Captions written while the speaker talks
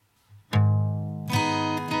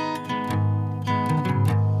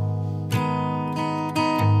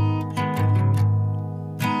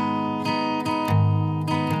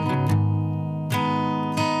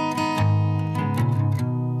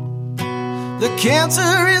The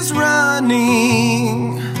cancer is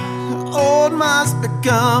running, old must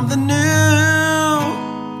become the new.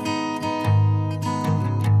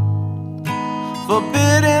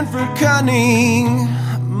 Forbidden for cunning,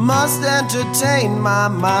 must entertain my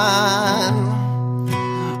mind.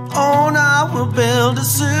 Own I will build a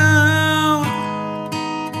suit,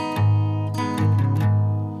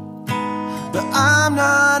 but I'm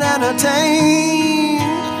not entertained.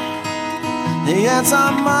 The ants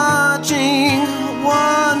are marching,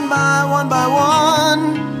 one by one by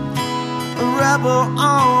one, a rebel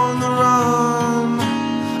on the run.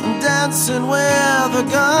 I'm dancing with a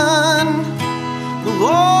gun. The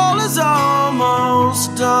wall is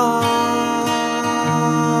almost done.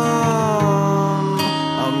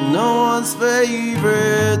 I'm no one's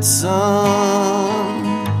favorite son.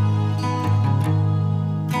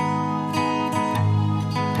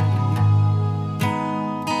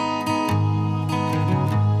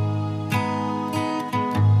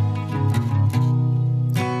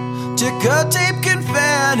 Ticker tape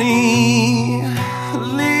confetti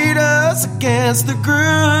lead us against the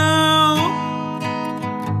groove.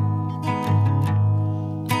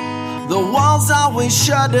 The walls always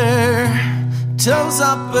shudder, toes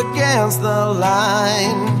up against the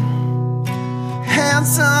line.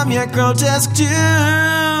 Handsome yet grotesque too,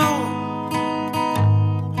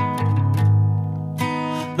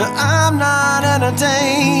 but I'm not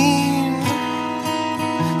entertained.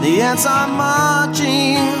 The ants are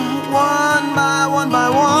marching, one by one by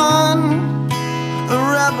one, a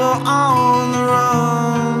rebel on the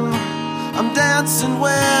run. I'm dancing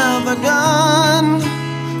with a gun.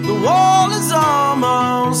 The wall is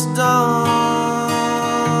almost done.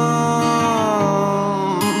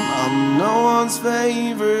 I'm no one's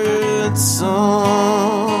favorite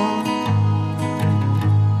son.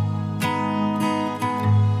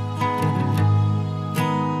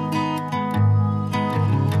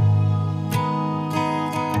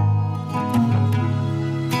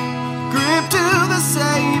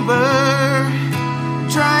 Saber,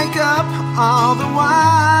 drank up all the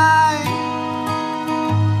wine.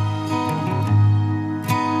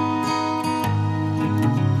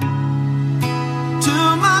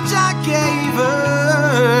 Too much I gave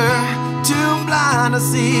her, too blind to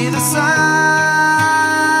see the sign.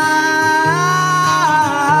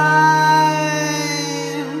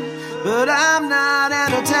 But I'm not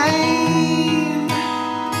entertained.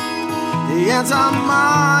 The ants are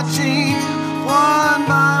marching, one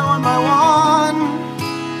by one by one,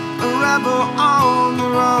 a rebel on the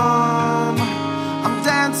run. I'm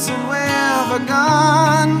dancing with a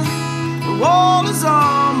gun. The wall is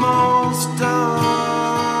almost done,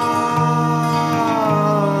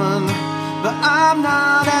 but I'm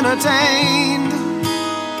not entertained.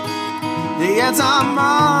 The ants are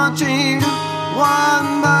marching,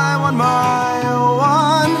 one by one by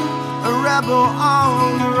one, a rebel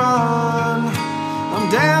on the run. I'm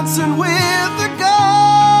dancing with the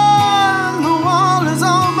gun. The wall is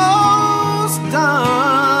almost done.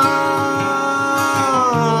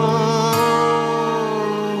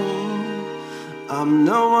 I'm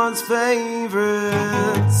no one's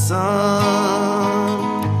favorite son.